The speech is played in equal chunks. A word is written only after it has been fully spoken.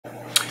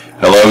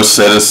Hello,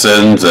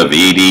 citizens of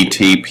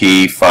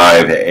EDTP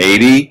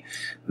 580.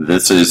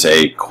 This is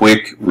a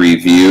quick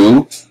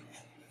review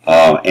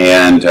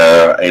and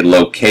a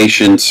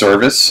location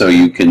service so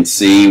you can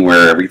see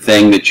where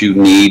everything that you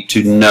need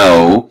to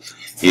know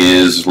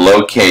is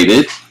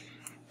located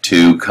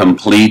to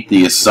complete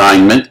the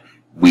assignment.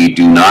 We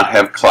do not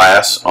have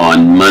class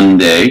on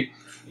Monday.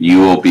 You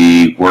will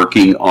be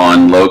working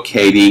on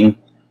locating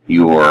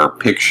your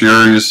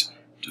pictures,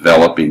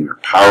 developing your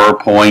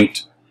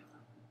PowerPoint,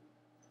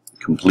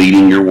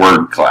 completing your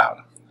word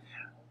cloud.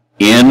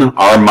 In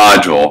our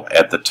module,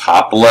 at the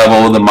top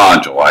level of the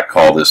module, I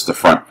call this the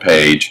front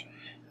page,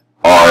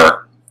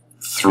 are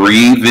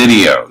 3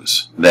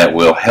 videos that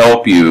will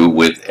help you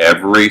with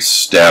every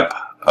step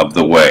of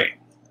the way.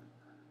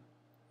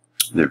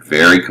 They're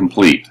very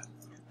complete.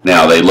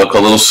 Now, they look a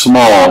little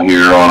small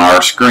here on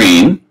our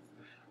screen,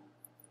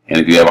 and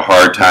if you have a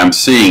hard time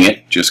seeing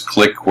it, just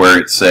click where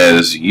it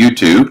says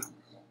YouTube.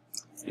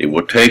 It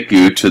will take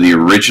you to the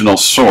original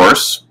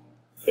source,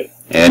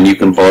 and you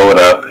can blow it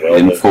up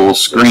in full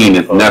screen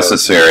if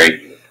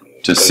necessary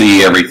to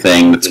see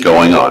everything that's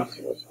going on.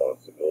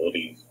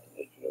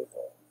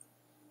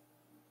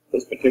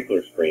 This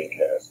particular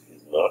screencast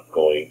is not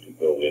going to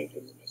go into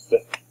the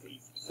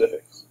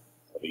specifics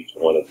of each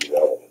one of these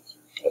elements.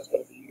 That's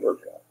going to be your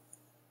job.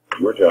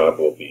 Your job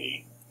will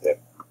be that.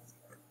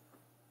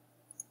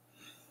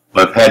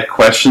 I've had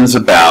questions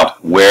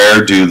about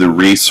where do the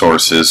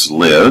resources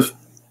live,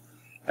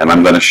 and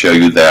I'm going to show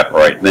you that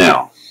right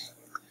now.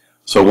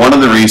 So one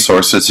of the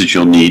resources that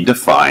you'll need to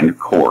find, of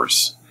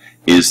course,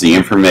 is the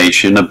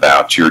information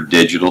about your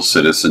digital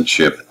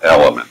citizenship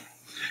element.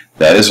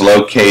 That is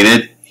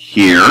located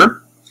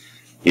here.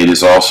 It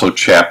is also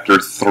chapter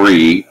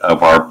 3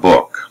 of our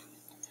book.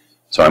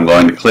 So I'm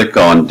going to click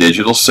on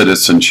digital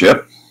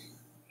citizenship.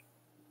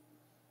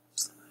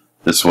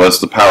 This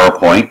was the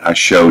PowerPoint I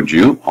showed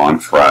you on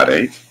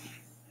Friday.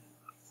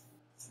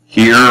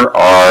 Here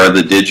are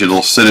the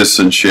digital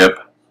citizenship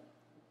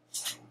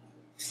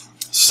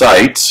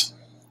sites.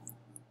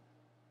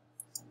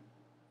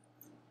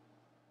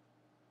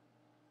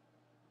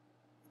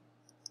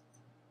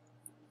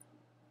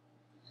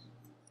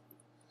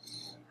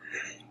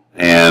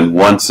 And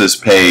once this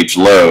page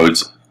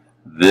loads,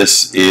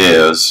 this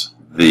is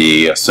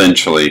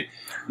essentially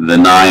the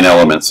 9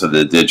 elements of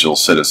the digital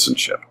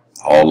citizenship,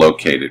 all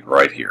located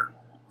right here.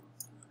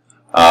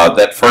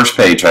 That first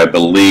page, I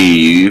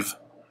believe,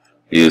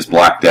 is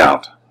blacked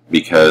out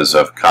because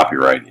of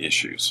copyright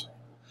issues.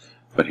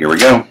 But here we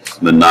go,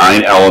 the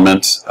 9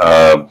 elements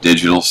of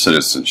digital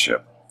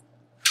citizenship.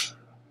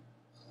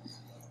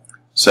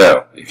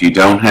 So, if you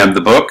don't have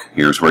the book,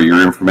 here's where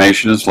your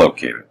information is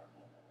located.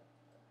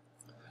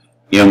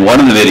 In one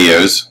of the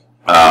videos,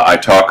 I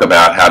talk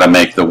about how to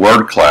make the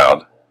word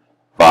cloud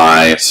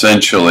by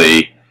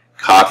essentially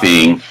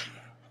copying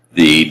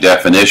the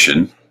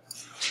definition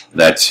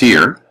that's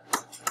here.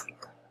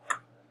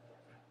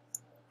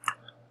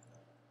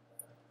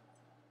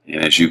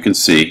 And as you can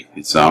see,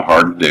 it's not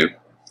hard to do.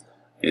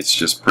 It's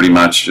just pretty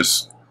much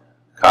just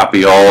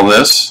copy all of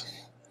this.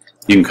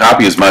 You can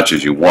copy as much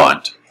as you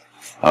want.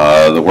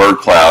 The word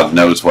cloud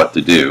knows what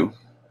to do.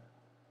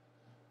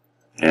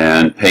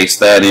 And paste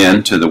that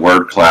into the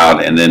word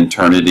cloud and then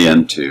turn it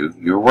into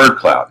your word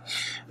cloud.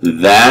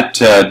 That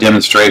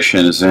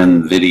demonstration is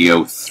in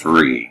video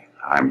 3.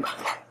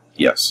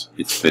 Yes,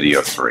 it's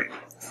video 3.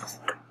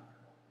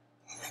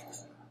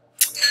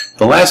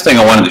 The last thing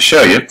I wanted to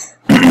show you,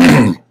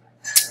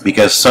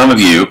 because some of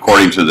you,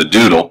 according to the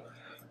doodle,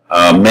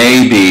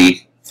 may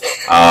be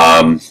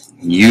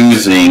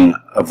using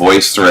a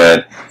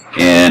VoiceThread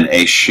in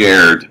a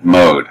shared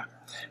mode.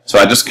 So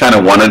I just kind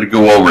of wanted to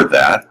go over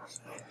that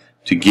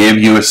to give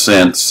you a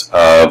sense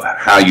of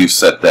how you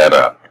set that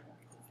up.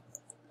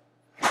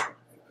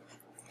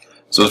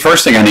 So the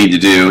first thing I need to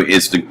do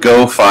is to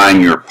go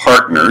find your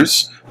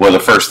partners. Well, the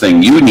first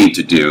thing you need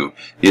to do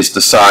is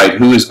decide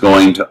who is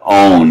going to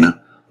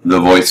own the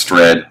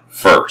VoiceThread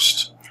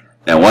first.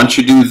 Now, once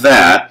you do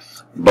that,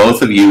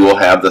 both of you will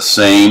have the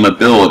same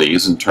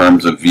abilities in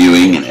terms of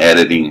viewing and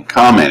editing and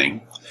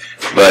commenting,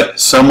 but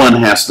someone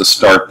has to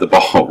start the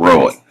ball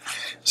rolling.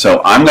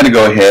 So I'm going to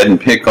go ahead and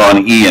pick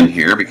on Ian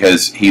here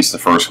because he's the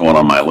first one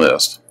on my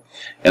list.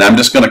 And I'm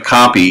just going to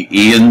copy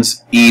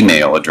Ian's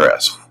email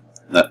address,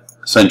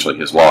 essentially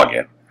his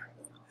login.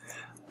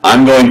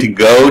 I'm going to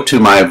go to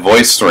my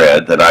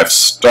VoiceThread that I've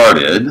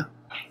started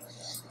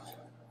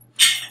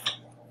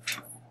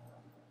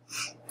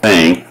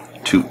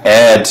to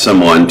add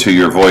someone to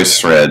your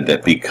VoiceThread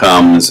that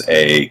becomes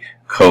a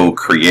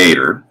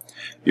co-creator.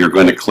 You're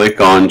going to click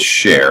on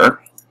Share.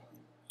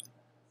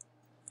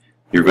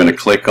 You're going to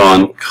click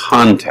on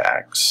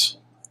Contacts.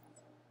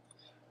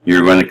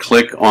 You're going to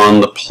click on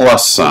the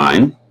plus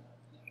sign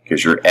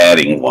because you're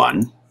adding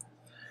one.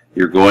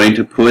 You're going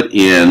to put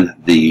in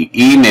the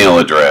email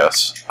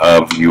address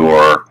of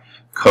your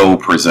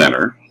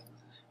co-presenter.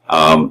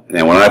 And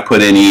when I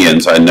put in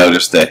Ian's, I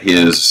noticed that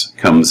his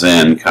comes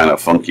in kind of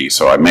funky,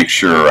 so I make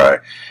sure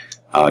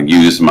I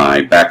use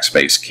my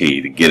backspace key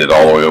to get it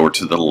all the way over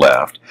to the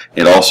left.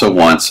 It also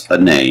wants a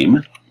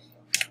name.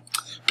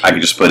 I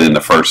can just put in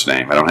the first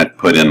name. I don't have to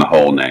put in the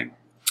whole name.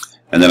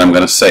 And then I'm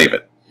going to save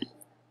it.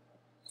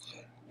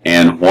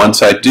 And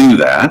once I do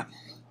that,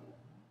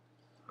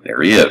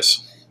 there he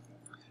is.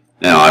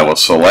 Now I will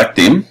select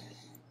him,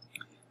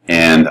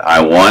 and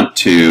I want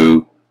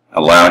to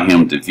allow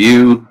him to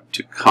view,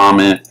 to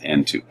comment,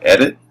 and to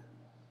edit.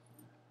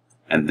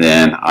 And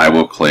then I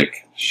will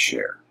click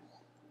Share.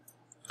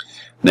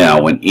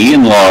 Now when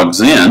Ian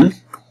logs in,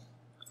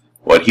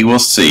 what he will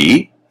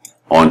see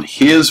on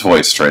his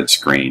VoiceThread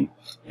screen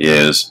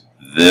is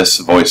this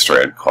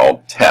VoiceThread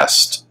called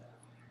Test.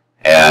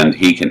 And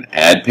he can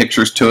add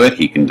pictures to it,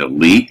 he can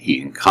delete, he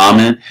can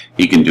comment,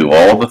 he can do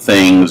all the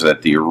things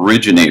that the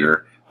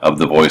originator of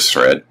the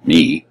VoiceThread,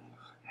 me,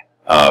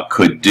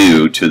 could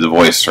do to the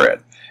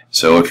VoiceThread.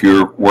 So if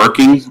you're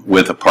working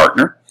with a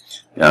partner,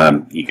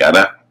 you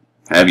gotta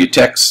have your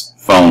text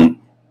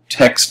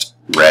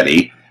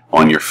ready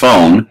on your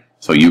phone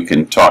so you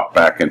can talk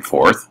back and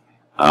forth,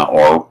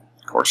 or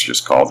of course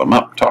just call them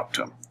up, talk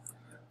to them.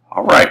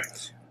 All right,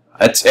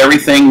 that's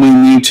everything we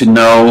need to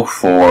know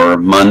for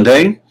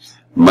Monday.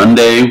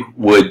 Monday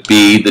would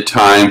be the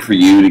time for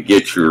you to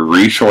get your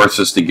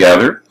resources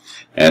together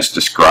as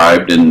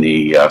described in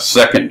the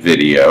second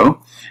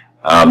video.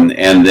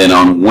 And then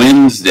on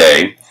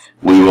Wednesday,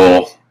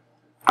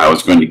 I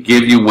was going to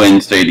give you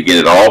Wednesday to get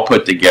it all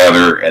put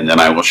together, and then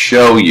I will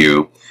show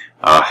you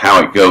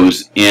how it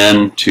goes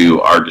into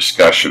our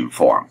discussion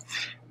forum.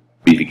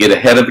 If you get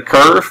ahead of the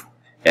curve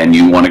and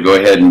you want to go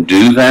ahead and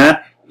do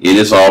that, it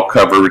is all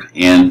covered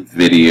in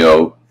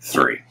video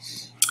 3.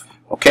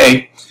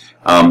 Okay,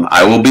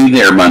 I will be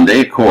there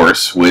Monday, of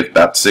course, with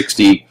about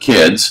 60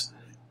 kids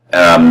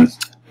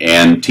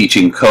and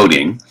teaching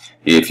coding.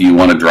 If you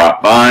want to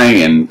drop by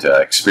and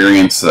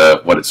experience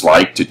what it's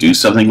like to do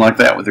something like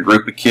that with a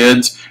group of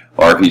kids,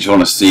 or if you just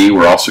want to see,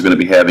 we're also going to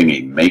be having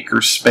a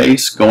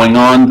makerspace going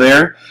on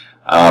there.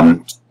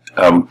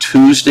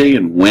 Tuesday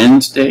and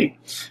Wednesday,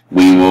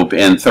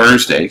 and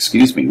Thursday,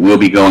 excuse me, we'll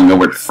be going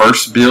over to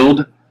First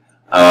Build,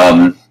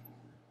 although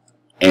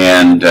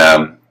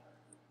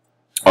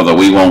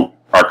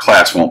our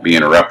class won't be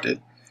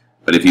interrupted.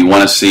 But if you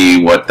want to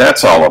see what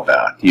that's all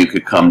about, you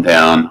could come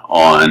down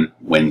on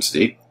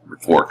Wednesday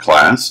before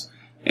class,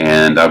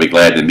 and I'll be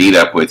glad to meet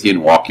up with you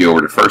and walk you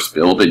over to First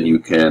Build, and you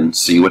can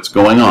see what's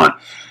going on.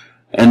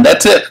 And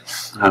that's it.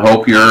 I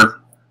hope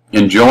you're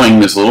enjoying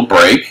this little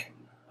break.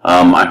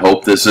 I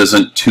hope this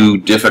isn't too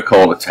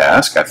difficult a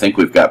task. I think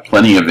we've got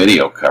plenty of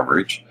video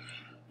coverage.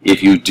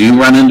 If you do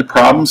run into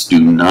problems, do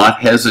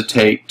not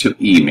hesitate to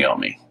email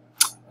me.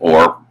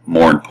 Or,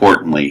 more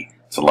importantly,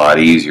 it's a lot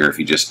easier if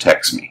you just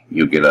text me.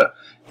 You'll get an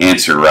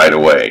answer right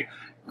away.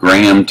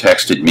 Graham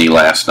texted me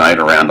last night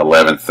around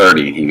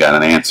 11:30 and he got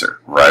an answer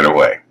right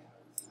away.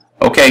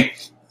 Okay,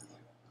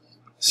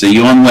 see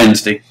you on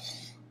Wednesday.